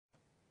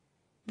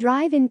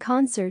Drive-in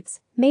concerts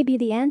may be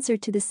the answer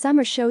to the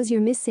summer shows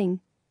you're missing.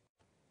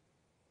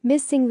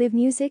 Missing live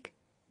music?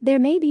 There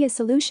may be a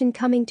solution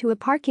coming to a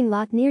parking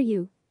lot near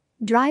you.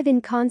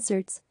 Drive-in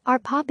concerts are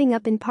popping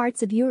up in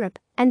parts of Europe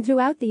and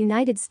throughout the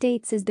United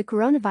States as the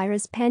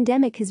coronavirus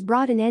pandemic has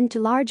brought an end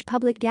to large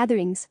public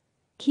gatherings.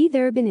 Keith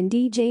Urban and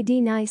DJ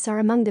D-Nice are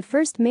among the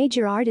first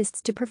major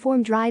artists to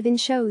perform drive-in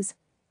shows.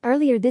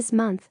 Earlier this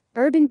month,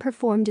 Urban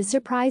performed a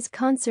surprise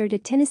concert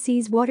at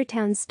Tennessee's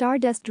Watertown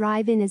Stardust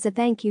Drive-In as a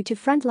thank you to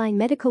frontline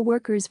medical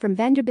workers from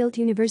Vanderbilt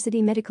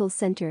University Medical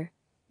Center.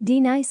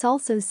 D-Nice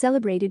also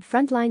celebrated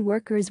frontline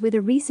workers with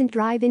a recent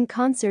drive-in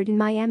concert in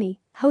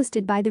Miami,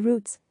 hosted by The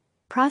Roots.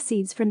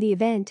 Proceeds from the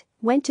event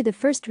went to the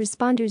First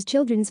Responders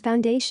Children's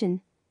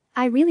Foundation.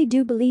 I really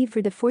do believe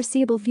for the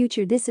foreseeable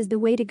future this is the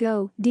way to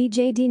go,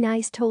 DJ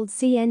D-Nice told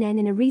CNN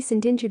in a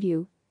recent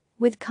interview.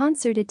 With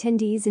concert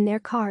attendees in their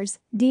cars,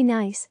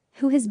 D-Nice,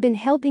 who has been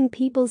helping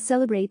people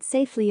celebrate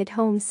safely at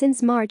home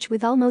since March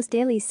with almost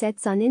daily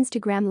sets on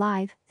Instagram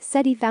Live,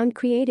 said he found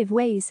creative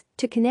ways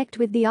to connect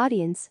with the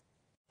audience.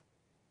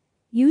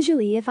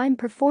 Usually if I'm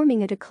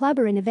performing at a club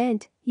or an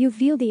event, you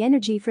feel the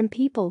energy from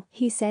people,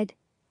 he said.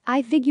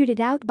 I figured it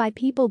out by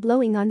people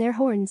blowing on their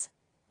horns.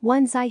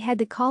 Once I had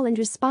the call and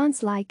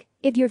response like,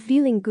 if you're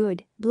feeling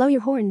good, blow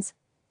your horns.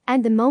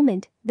 And the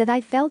moment that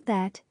I felt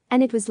that,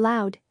 and it was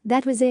loud,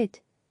 that was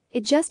it.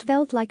 It just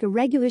felt like a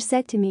regular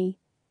set to me.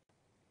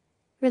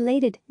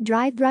 Related,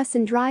 drive-thrus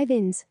and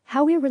drive-ins,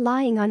 how we're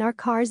relying on our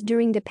cars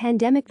during the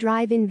pandemic.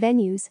 Drive-in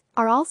venues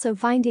are also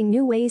finding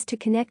new ways to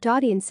connect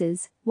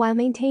audiences while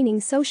maintaining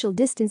social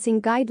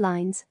distancing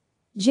guidelines.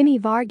 Jimmy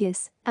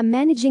Vargas, a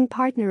managing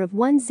partner of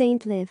One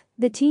Saint Live,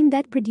 the team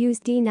that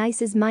produced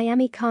D-Nice's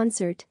Miami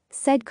concert,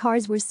 said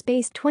cars were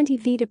spaced 20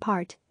 feet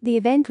apart. The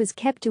event was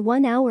kept to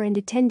 1 hour and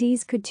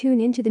attendees could tune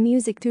into the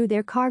music through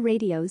their car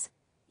radios.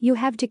 You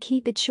have to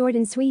keep it short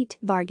and sweet,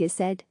 Vargas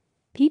said.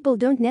 People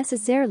don't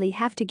necessarily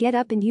have to get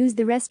up and use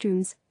the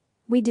restrooms.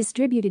 We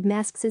distributed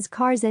masks as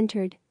cars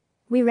entered.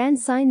 We ran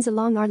signs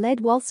along our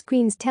LED wall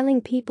screens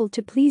telling people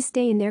to please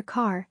stay in their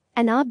car.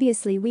 And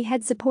obviously we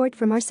had support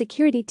from our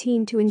security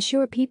team to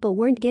ensure people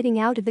weren't getting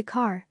out of the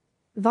car.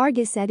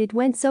 Vargas said it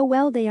went so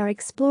well they are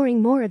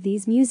exploring more of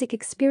these music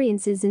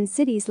experiences in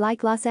cities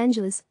like Los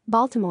Angeles,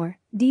 Baltimore,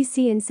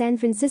 DC and San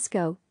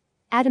Francisco.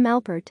 Adam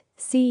Alpert,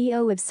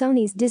 CEO of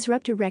Sony's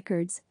Disruptor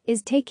Records,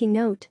 is taking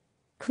note.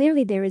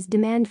 Clearly there is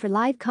demand for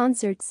live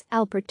concerts,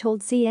 Alpert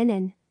told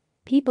CNN.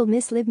 People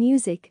miss live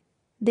music.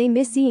 They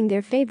miss seeing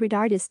their favorite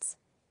artists.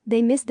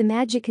 They miss the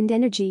magic and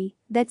energy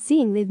that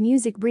seeing live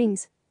music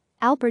brings.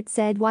 Alpert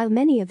said while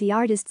many of the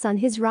artists on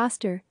his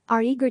roster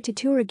are eager to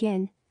tour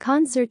again,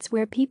 concerts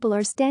where people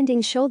are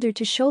standing shoulder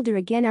to shoulder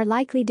again are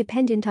likely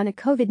dependent on a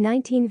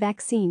COVID-19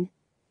 vaccine.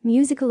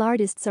 Musical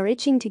artists are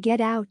itching to get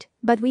out,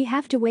 but we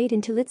have to wait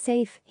until it's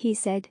safe, he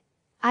said.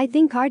 I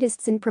think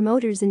artists and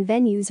promoters and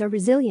venues are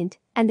resilient,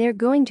 and they're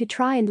going to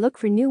try and look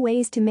for new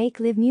ways to make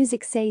live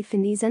music safe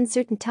in these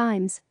uncertain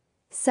times.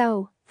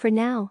 So, for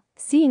now,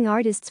 seeing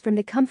artists from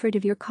the comfort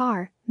of your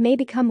car may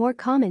become more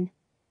common.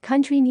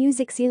 Country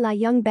music's Eli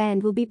Young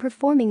Band will be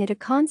performing at a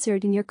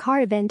concert in your car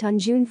event on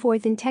June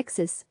 4th in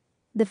Texas.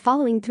 The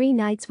following 3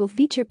 nights will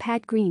feature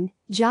Pat Green,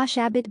 Josh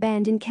Abbott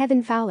Band and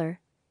Kevin Fowler.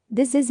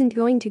 This isn't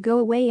going to go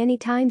away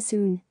anytime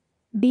soon.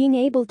 Being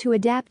able to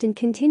adapt and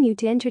continue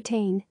to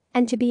entertain,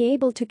 and to be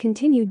able to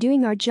continue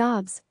doing our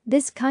jobs,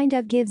 this kind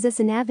of gives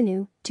us an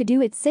avenue to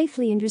do it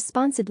safely and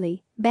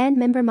responsibly, band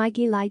member Mike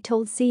Eli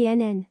told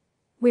CNN.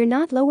 We're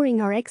not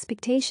lowering our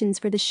expectations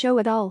for the show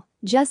at all,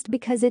 just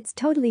because it's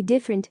totally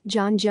different,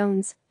 John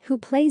Jones, who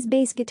plays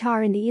bass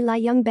guitar in the Eli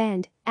Young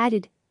Band,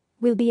 added.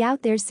 We'll be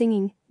out there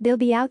singing, they'll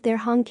be out there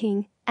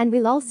honking, and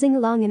we'll all sing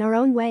along in our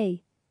own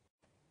way.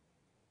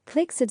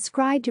 Click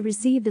subscribe to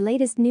receive the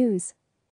latest news.